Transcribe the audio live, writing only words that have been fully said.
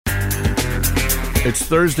It's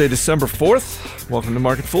Thursday, December 4th. Welcome to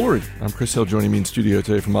Market Foolery. I'm Chris Hill. Joining me in studio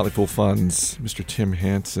today from Motley Fool Funds, Mr. Tim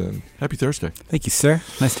Hansen. Happy Thursday. Thank you, sir.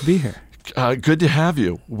 Nice to be here. Good to have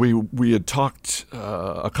you. We had talked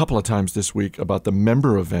a couple of times this week about the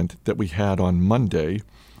member event that we had on Monday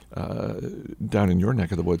down in your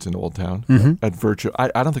neck of the woods in Old Town at Virtue.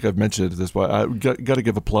 I don't think I've mentioned it this way. I got to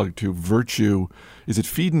give a plug to Virtue. Is it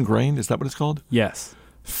Feed and Grain? Is that what it's called? Yes.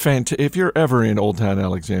 If you're ever in Old Town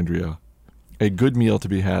Alexandria, a good meal to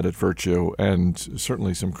be had at Virtue, and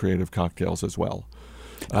certainly some creative cocktails as well.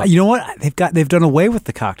 You know what? They've done away with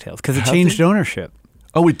the cocktails because it changed ownership.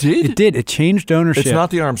 Oh, it did? It did. It changed ownership. It's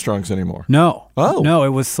not the Armstrongs anymore. No. Oh. No, it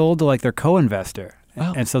was sold to like their co-investor.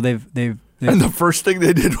 Oh. And so they've And the first thing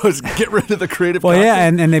they did was get rid of the creative well, cocktails.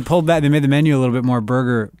 yeah, and they pulled back. They made the menu a little bit more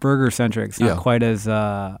burger-centric. It's not Yeah. quite as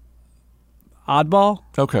oddball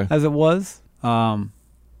as it was.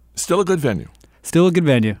 Still a good venue. Still a good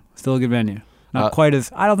venue. Not quite as,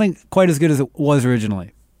 I don't think quite as good as it was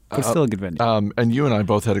originally, but still a good venue. And you and I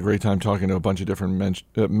both had a great time talking to a bunch of different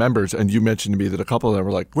members, and you mentioned to me that a couple of them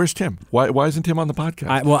were like, "Where's Tim? Why isn't Tim on the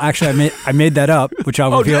podcast?" Well, actually, I made that up, which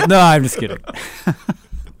I'll reveal. No, I'm just kidding.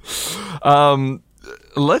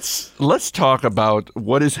 Let's talk about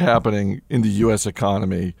what is happening in the U.S.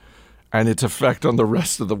 economy and its effect on the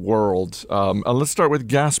rest of the world. And let's start with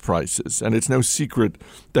gas prices. And it's no secret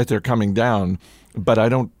that they're coming down, but I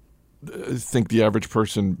don't think the average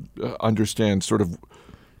person understands sort of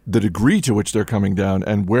the degree to which they're coming down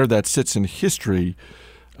and where that sits in history.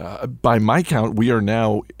 By my count, we are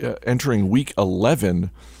now entering week 11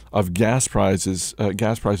 of gas prices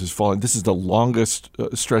falling. This is the longest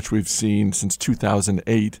stretch we've seen since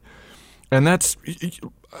 2008. And that's,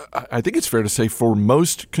 I think it's fair to say, for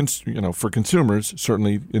most, for consumers,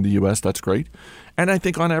 certainly in the U.S., that's great. And I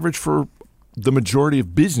think on average for the majority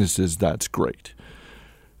of businesses, that's great.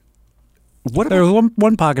 There's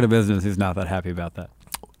one pocket of business who's not that happy about that.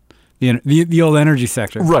 The old energy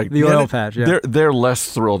sector. Right. The oil patch, yeah. They're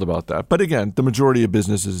less thrilled about that. But again, the majority of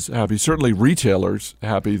businesses happy. Certainly retailers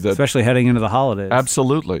happy that. Especially heading into the holidays.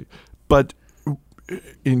 Absolutely. But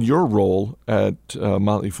in your role at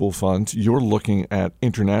Motley Fool Funds, you're looking at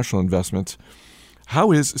international investments.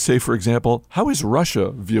 How is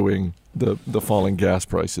Russia viewing the falling gas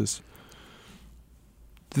prices?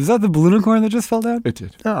 Is that the balloon unicorn that just fell down? It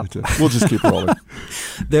did. Oh. It did. We'll just keep rolling.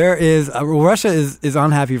 Russia is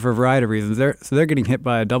unhappy for a variety of reasons. They're getting hit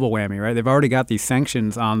by a double whammy, right? They've already got these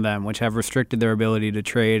sanctions on them, which have restricted their ability to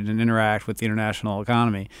trade and interact with the international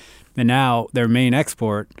economy. And now their main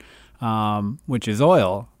export, which is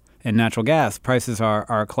oil and natural gas, prices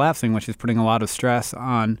are collapsing, which is putting a lot of stress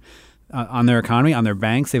on their economy, on their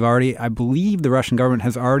banks. I believe the Russian government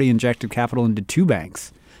has already injected capital into 2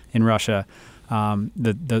 banks in Russia.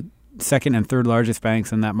 The second and third largest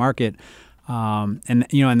banks in that market, and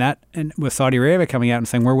with Saudi Arabia coming out and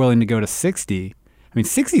saying we're willing to go to 60. I mean,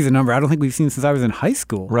 60 is a number I don't think we've seen since I was in high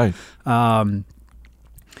school. Right. That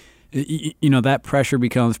pressure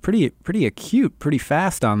becomes pretty acute, pretty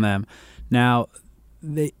fast on them. Now,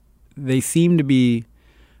 they seem to be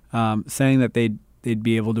saying that they'd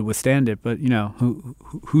be able to withstand it, but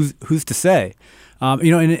who's to say? And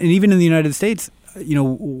even in the United States.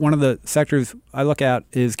 One of the sectors I look at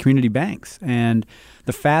is community banks, and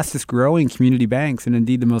the fastest growing community banks, and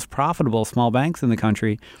indeed the most profitable small banks in the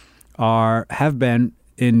country, have been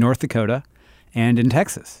in North Dakota and in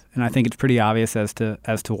Texas. And I think it's pretty obvious as to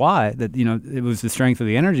why that it was the strength of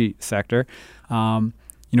the energy sector. We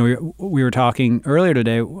were talking earlier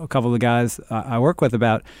today, a couple of the guys I work with,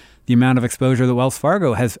 about the amount of exposure that Wells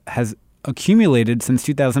Fargo has accumulated since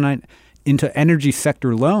 2009. Into energy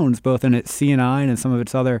sector loans, both in its C&I and in some of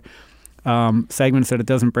its other segments that it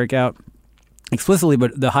doesn't break out explicitly.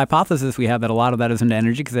 But the hypothesis we have that a lot of that is into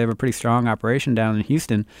energy because they have a pretty strong operation down in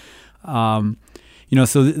Houston. So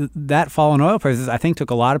that fall in oil prices, I think,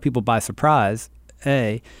 took a lot of people by surprise,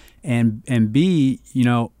 A. And B,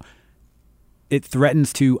 it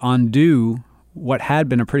threatens to undo what had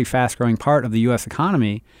been a pretty fast-growing part of the U.S.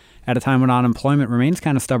 economy at a time when unemployment remains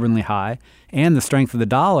kind of stubbornly high, and the strength of the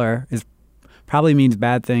dollar probably means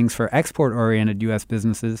bad things for export-oriented U.S.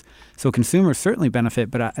 businesses. So consumers certainly benefit,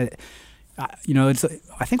 but I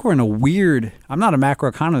think we're in a weird. I'm not a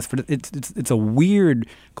macroeconomist, but it's a weird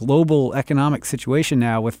global economic situation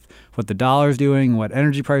now with what the dollar's doing, what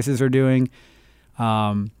energy prices are doing,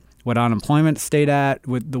 what unemployment stayed at,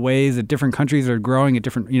 with the ways that different countries are growing at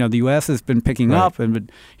different. The U.S. has been picking up, but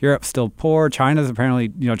Europe's still poor. China's apparently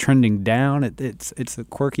trending down. It's a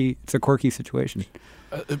quirky situation.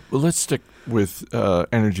 Well, let's stick with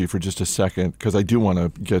energy for just a second, because I do want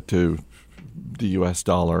to get to the U.S.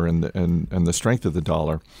 dollar and the strength of the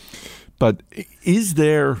dollar. But is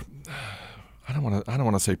there? I don't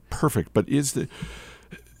want to say perfect, but is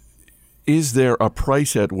there a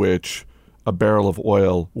price at which a barrel of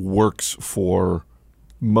oil works for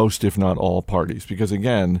most, if not all, parties? Because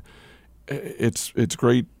again, it's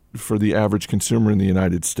great for the average consumer in the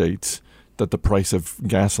United States that the price of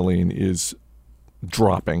gasoline is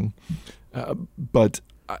dropping, but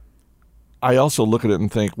I also look at it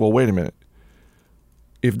and think, well, wait a minute.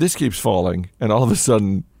 If this keeps falling, and all of a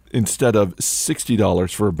sudden, instead of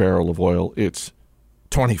 $60 for a barrel of oil, it's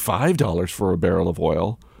 $25 for a barrel of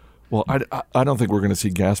oil. Well, I don't think we're going to see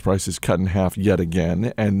gas prices cut in half yet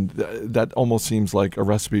again, and that almost seems like a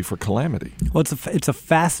recipe for calamity. Well, it's a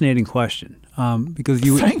fascinating question because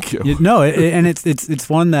Thank you. And it's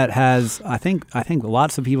one that has I think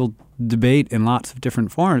lots of people debate in lots of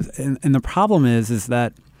different forms, and the problem is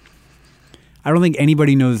that I don't think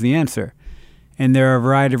anybody knows the answer. And there are a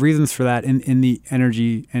variety of reasons for that in the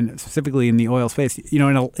energy and specifically in the oil space. You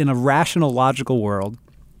know, in a rational, logical world,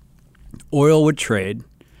 oil would trade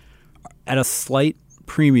at a slight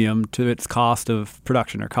premium to its cost of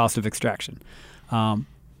production or cost of extraction.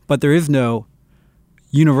 But there is no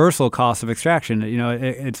universal cost of extraction. You know,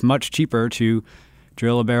 it's much cheaper to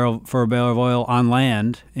drill a barrel of oil on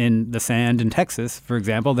land in the sand in Texas, for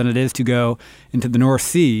example, than it is to go into the North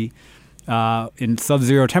Sea in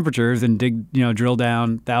sub-zero temperatures and drill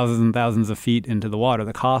down thousands and thousands of feet into the water.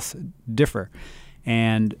 The costs differ,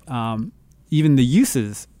 and even the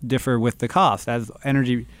uses differ with the cost. As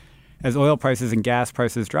oil prices and gas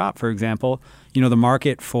prices drop, for example, the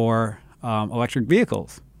market for electric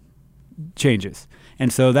vehicles changes,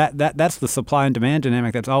 and so that's the supply and demand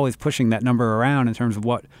dynamic that's always pushing that number around in terms of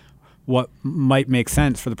what might make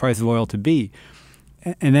sense for the price of oil to be.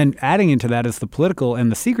 And then adding into that is the political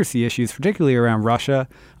and the secrecy issues, particularly around Russia,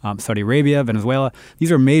 Saudi Arabia, Venezuela.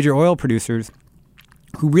 These are major oil producers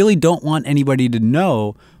who really don't want anybody to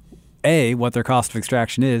know, A, what their cost of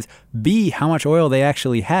extraction is, B, how much oil they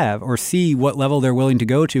actually have, or C, what level they're willing to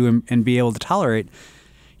go to and be able to tolerate.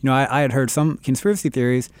 I had heard some conspiracy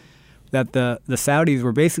theories that the Saudis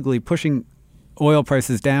were basically pushing oil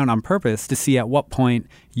prices down on purpose to see at what point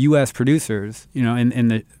U.S. producers,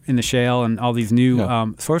 in the shale and all these new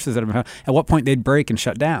sources that have been found, at what point they'd break and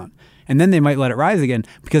shut down. And then they might let it rise again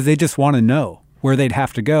because they just want to know where they'd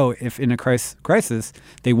have to go if in a crisis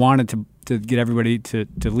they wanted to get everybody to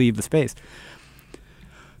leave the space.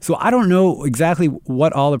 So I don't know exactly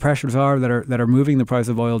what all the pressures are that are moving the price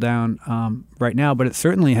of oil down right now, but it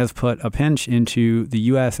certainly has put a pinch into the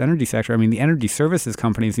U.S. energy sector. I mean, the energy services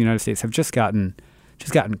companies in the United States have just gotten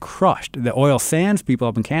crushed. The oil sands people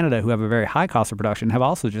up in Canada who have a very high cost of production have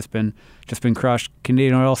also just been crushed.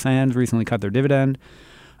 Canadian Oil Sands recently cut their dividend.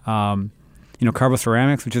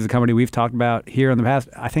 Carboceramics, which is a company we've talked about here in the past,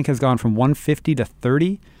 I think has gone from $150 to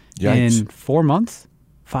 $30 in 5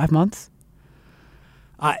 months.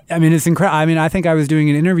 I mean, it's incredible. I mean, I think I was doing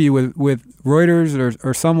an interview with Reuters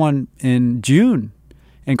or someone in June,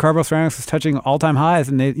 and Carboceramics was touching all-time highs,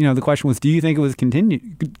 and they, the question was, do you think it was continue?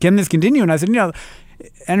 Can this continue? And I said,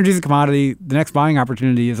 energy is a commodity. The next buying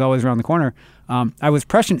opportunity is always around the corner. I was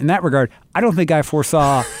prescient in that regard. I don't think I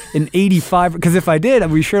foresaw an 85, because if I did,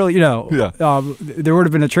 we surely, there would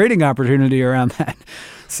have been a trading opportunity around that.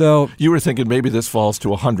 So you were thinking maybe this falls to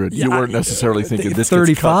 100. You weren't necessarily thinking this 35.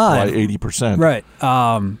 gets cut by 80%. Right.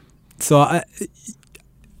 So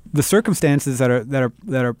the circumstances that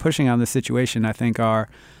are pushing on this situation, I think, are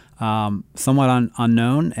somewhat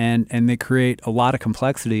unknown, and they create a lot of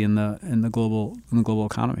complexity in the global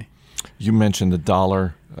economy. You mentioned the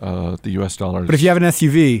dollar, the U.S. dollar. But if you have an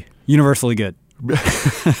SUV, universally good.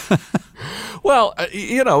 Well,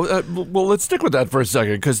 let's stick with that for a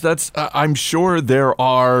second, because that's. I'm sure there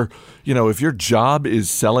are. If your job is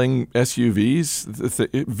selling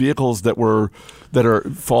SUVs, vehicles that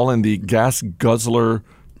fall in the gas guzzler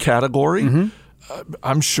category,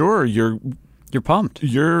 I'm sure you're pumped.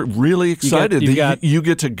 You're really excited. You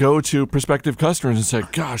get to go to prospective customers and say,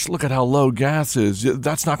 gosh, look at how low gas is.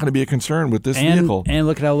 That's not going to be a concern with this vehicle. And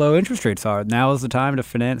look at how low interest rates are. Now is the time to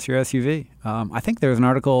finance your SUV. I think there was an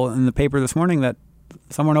article in the paper this morning that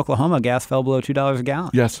somewhere in Oklahoma, gas fell below $2 a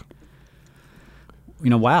gallon. Yes.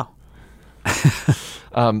 Wow.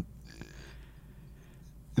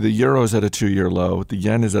 The euro is at a 2-year low. The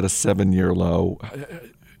yen is at a 7-year low.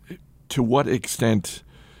 To what extent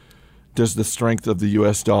does the strength of the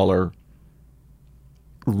U.S. dollar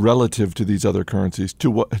relative to these other currencies,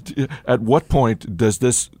 at what point does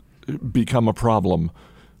this become a problem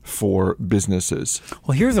for businesses?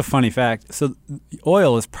 Well, here's a funny fact. So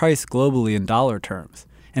oil is priced globally in dollar terms,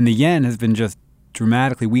 and the yen has been just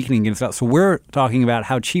dramatically weakening against us. So we're talking about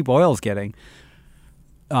how cheap oil is getting.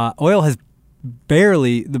 oil has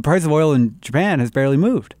barely, the price of oil in Japan has barely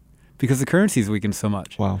moved because the currency's weakened so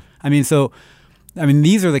much. Wow.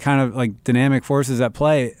 These are the kind of like dynamic forces at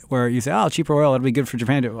play where you say, cheaper oil, that'll be good for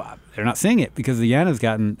Japan. They're not seeing it because the yen has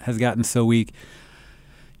gotten so weak.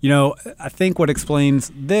 I think what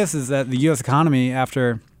explains this is that the U.S. economy,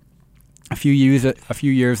 after a few years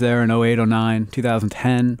there in 2008, 2009,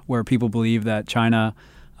 2010, where people believed that China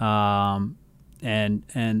and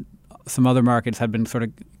some other markets had been sort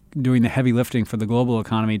of doing the heavy lifting for the global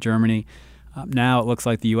economy, Germany. Now it looks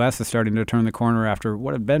like the U.S. is starting to turn the corner after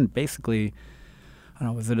what had been basically, I don't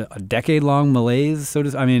know, was it a decade-long malaise?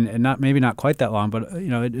 Maybe not quite that long, but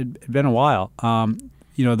it'd been a while.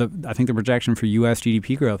 I think the projection for U.S.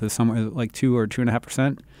 GDP growth is somewhere like 2 or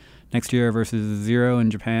 2.5% next year versus 0 in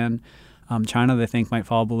Japan. China, they think, might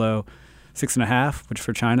fall below 6.5%, which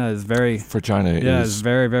for China is very is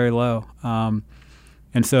very, very low.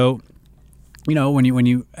 And so, when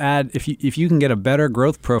you add, if you can get a better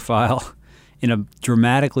growth profile in a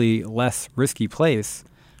dramatically less risky place,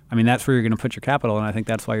 that's where you're going to put your capital, and I think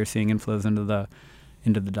that's why you're seeing inflows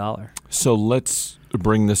into the dollar. So let's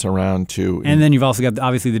bring this around to... And then you've also got,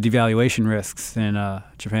 obviously, the devaluation risks in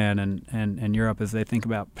Japan and Europe as they think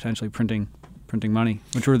about potentially printing money,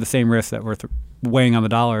 which were the same risks that were weighing on the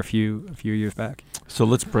dollar a few years back. So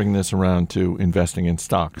let's bring this around to investing in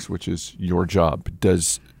stocks, which is your job.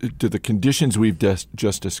 Do the conditions we've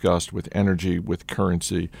just discussed with energy, with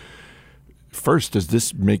currency, first, does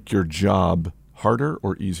this make your job harder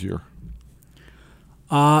or easier?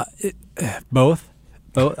 Both.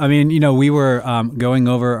 We were going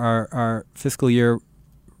over our fiscal year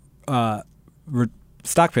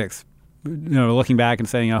stock picks, looking back and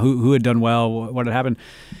saying who had done well, what had happened,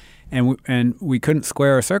 and we couldn't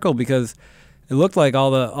square a circle because it looked like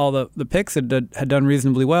all the picks had done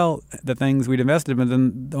reasonably well, the things we'd invested in, but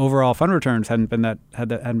then the overall fund returns hadn't been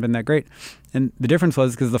that great. And the difference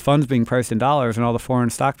was because the fund's being priced in dollars and all the foreign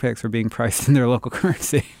stock picks were being priced in their local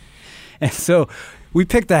currency. And so we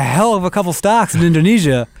picked a hell of a couple stocks in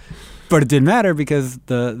Indonesia, but it didn't matter because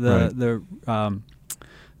the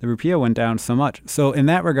rupiah went down so much. So in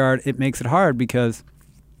that regard, it makes it hard because,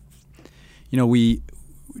 we,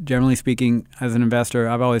 generally speaking, as an investor,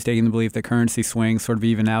 I've always taken the belief that currency swings sort of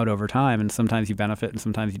even out over time, and sometimes you benefit and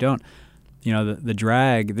sometimes you don't. The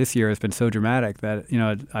drag this year has been so dramatic that,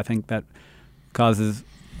 I think that causes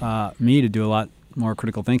me to do a lot more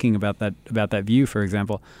critical thinking about that view, for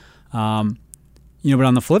example. But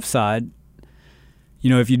on the flip side,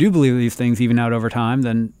 if you do believe these things even out over time,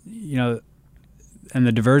 then, and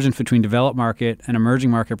the divergence between developed market and emerging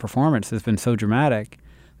market performance has been so dramatic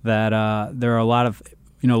that there are a lot of,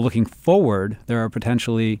 looking forward, there are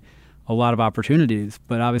potentially a lot of opportunities,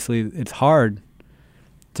 but obviously it's hard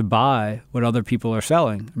to buy what other people are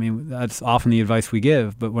selling. That's often the advice we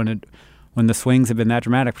give, but when the swings have been that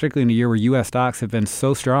dramatic, particularly in a year where U.S. stocks have been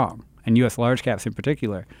so strong, and U.S. large caps in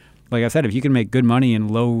particular, like I said, if you can make good money in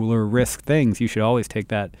lower risk things, you should always take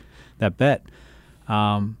that bet.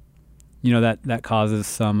 That causes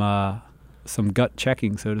some gut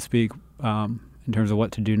checking, so to speak, in terms of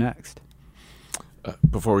what to do next.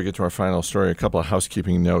 Before we get to our final story, a couple of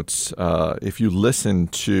housekeeping notes. If you listen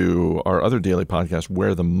to our other daily podcast,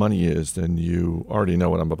 Where the Money Is, then you already know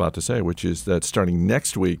what I'm about to say, which is that starting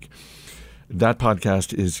next week, that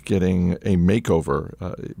podcast is getting a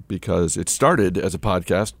makeover because it started as a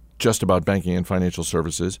podcast just about banking and financial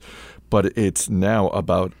services, but it's now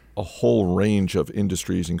about a whole range of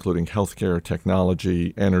industries, including healthcare,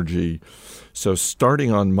 technology, energy. So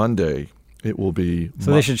starting on Monday, it will be...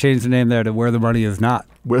 So they should change the name there to Where the Money Is Not.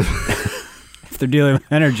 If they're dealing with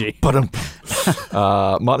energy.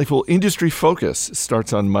 Motley Fool Industry Focus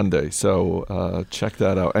starts on Monday, so check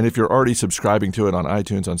that out. And if you're already subscribing to it on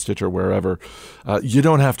iTunes, on Stitcher, wherever, you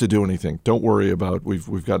don't have to do anything. Don't worry about,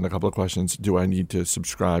 we've gotten a couple of questions, do I need to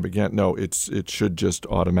subscribe again? No, it should just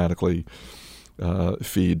automatically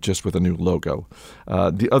feed just with a new logo.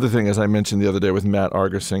 The other thing, as I mentioned the other day with Matt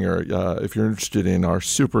Argersinger, if you're interested in our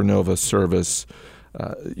Supernova service,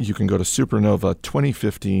 you can go to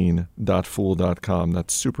supernova2015.fool.com.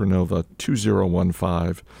 That's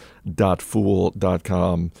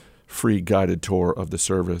supernova2015.fool.com. Free guided tour of the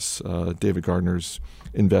service, David Gardner's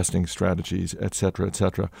investing strategies, et cetera, et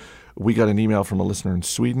cetera. We got an email from a listener in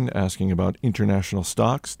Sweden asking about international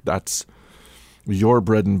stocks. That's your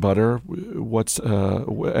bread and butter.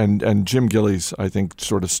 And Jim Gillies, I think,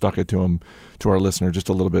 sort of stuck it to our listener just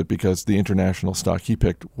a little bit because the international stock he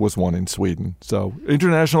picked was one in Sweden. So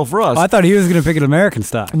international for us. I thought he was going to pick an American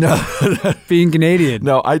stock. No. Being Canadian.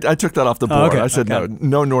 No, I took that off the board. Okay, I said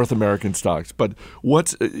no North American stocks. But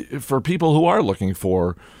for people who are looking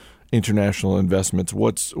for international investments?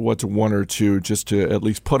 What's one or two just to at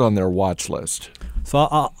least put on their watch list? So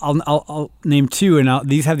I'll name two, and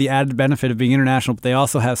these have the added benefit of being international, but they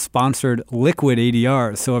also have sponsored liquid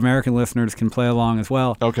ADRs, so American listeners can play along as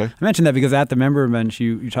well. Okay. I mentioned that because at the member event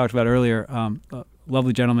you talked about earlier, a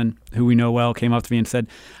lovely gentleman who we know well came up to me and said,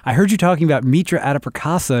 "I heard you talking about Mitra Adi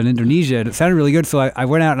in Indonesia, and it sounded really good, so I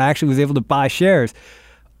went out and I actually was able to buy shares."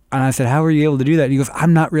 And I said, "How were you able to do that?" And he goes,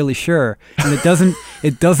 "I'm not really sure, and it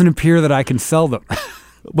doesn't appear that I can sell them."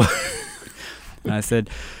 And I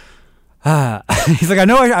said, he's like, I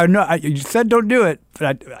know, you said don't do it,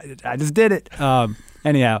 but I just did it.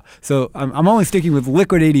 Anyhow, so I'm only sticking with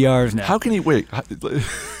liquid ADRs now. How can you wait?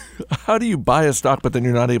 How do you buy a stock but then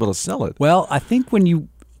you're not able to sell it? Well, I think when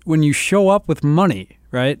you show up with money,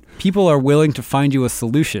 right, people are willing to find you a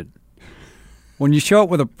solution. When you show up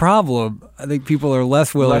with a problem, I think people are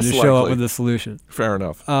less willing to show up with a solution. Fair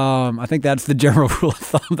enough. I think that's the general rule of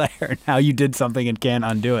thumb there, and how you did something and can't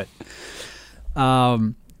undo it.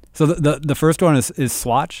 So the first one is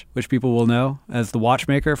Swatch, which people will know as the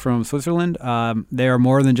watchmaker from Switzerland. They are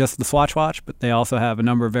more than just the Swatch watch, but they also have a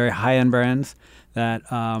number of very high-end brands that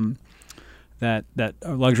are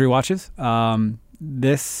luxury watches.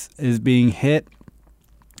 This is being hit.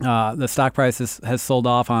 The stock price has sold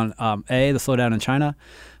off on A, the slowdown in China,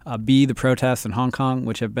 B, the protests in Hong Kong,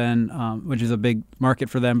 which have been which is a big market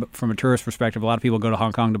for them. But from a tourist perspective, a lot of people go to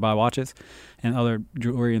Hong Kong to buy watches and other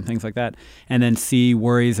jewelry and things like that. And then C,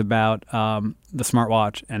 worries about the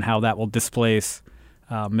smartwatch and how that will displace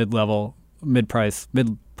mid-price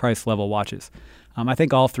level watches. I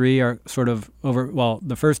think all three are sort of over. Well,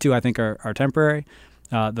 the first two I think are temporary.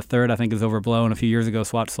 The third I think is overblown. A few years ago,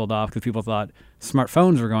 Swatch sold off because people thought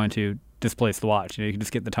smartphones were going to displace the watch. You can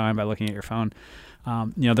just get the time by looking at your phone.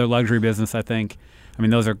 Their luxury business, I think. I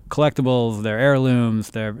mean, those are collectibles. They're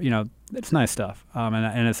heirlooms. It's nice stuff.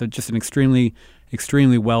 And it's just an extremely,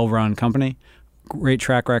 extremely well-run company. Great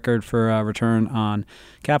track record for return on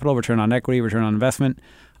capital, return on equity, return on investment.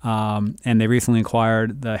 And they recently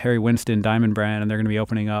acquired the Harry Winston diamond brand, and they're going to be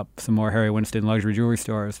opening up some more Harry Winston luxury jewelry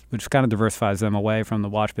stores, which kind of diversifies them away from the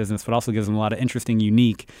watch business, but also gives them a lot of interesting,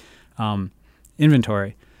 unique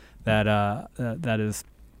inventory that is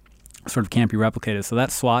sort of can't be replicated. So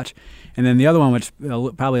that's Swatch. And then the other one, which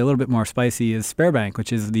probably a little bit more spicy, is Sberbank,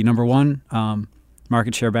 which is the number one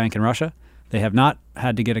market share bank in Russia. They have not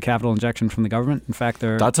had to get a capital injection from the government. In fact,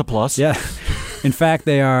 that's a plus. Yeah. In fact,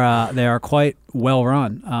 they are quite well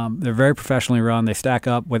run. They're very professionally run. They stack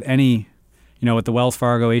up with any, with the Wells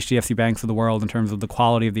Fargo, HDFC banks of the world in terms of the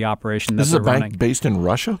quality of the operation that they're running. This is a bank based in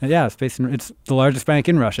Russia? Yeah, it's the largest bank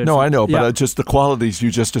in Russia. No, I know, but just the qualities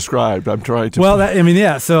you just described. I'm trying to.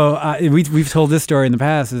 Well, So we've told this story in the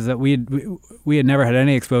past, is that we had never had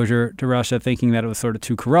any exposure to Russia, thinking that it was sort of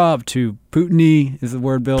too corrupt, too Putin-y is the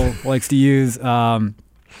word Bill likes to use.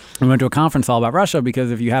 We went to a conference all about Russia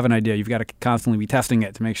because if you have an idea, you've got to constantly be testing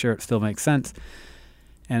it to make sure it still makes sense.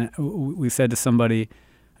 And we said to somebody,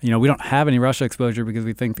 we don't have any Russia exposure because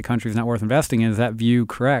we think the country is not worth investing in. Is that view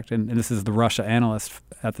correct? And this is the Russia analyst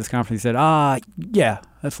at this conference. He said, yeah,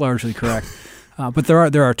 that's largely correct. But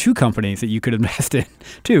there are two companies that you could invest in,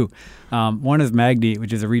 too. One is Magnit,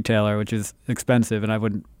 which is a retailer, which is expensive, and I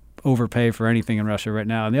wouldn't overpay for anything in Russia right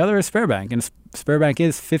now. And the other is Sberbank. And Sberbank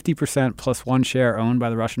is 50% plus one share owned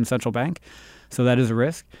by the Russian central bank. So that is a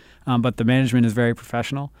risk. But the management is very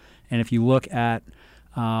professional. And if you look at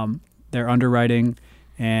their underwriting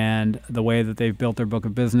and the way that they've built their book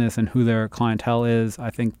of business and who their clientele is,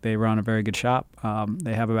 I think they run a very good shop.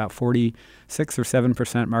 They have about 46 or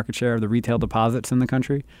 7% market share of the retail deposits in the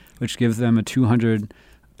country, which gives them a 200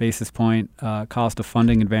 basis point cost of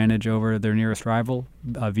funding advantage over their nearest rival,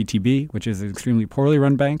 VTB, which is an extremely poorly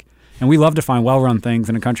run bank. And we love to find well-run things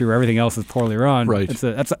in a country where everything else is poorly run. Right.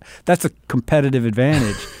 That's a competitive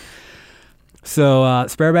advantage. So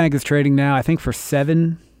Sberbank is trading now, I think, for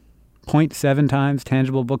 7.7 times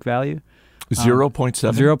tangible book value.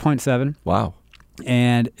 0.7? 0.7. Wow.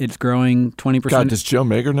 And it's growing 20%. God, does Joe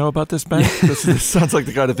Mager know about this bank? This sounds like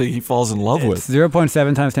the kind of thing he falls in love with.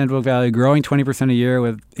 0.7 times tangible book value, growing 20% a year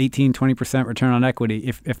with 20% return on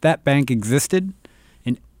equity. If that bank existed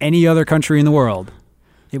in any other country in the world,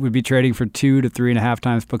 it would be trading for 2 to 3.5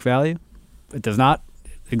 times book value. It does not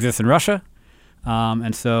exist in Russia.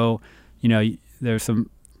 And so, there's some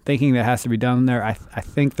thinking that has to be done there. I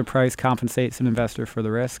think the price compensates an investor for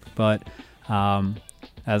the risk, but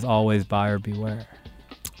as always, buyer beware.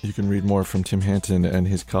 You can read more from Tim Hanton and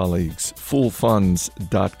his colleagues.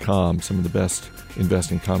 Foolfunds.com, some of the best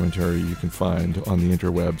investing commentary you can find on the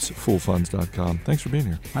interwebs, foolfunds.com. Thanks for being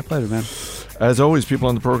here. My pleasure, man. As always, people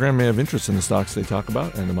on the program may have interest in the stocks they talk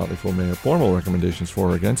about, and the Motley Fool may have formal recommendations for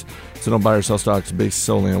or against. So don't buy or sell stocks based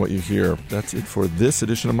solely on what you hear. That's it for this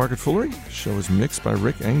edition of Market Foolery. The show is mixed by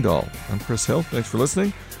Rick Engdahl. I'm Chris Hill. Thanks for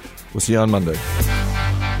listening. We'll see you on Monday.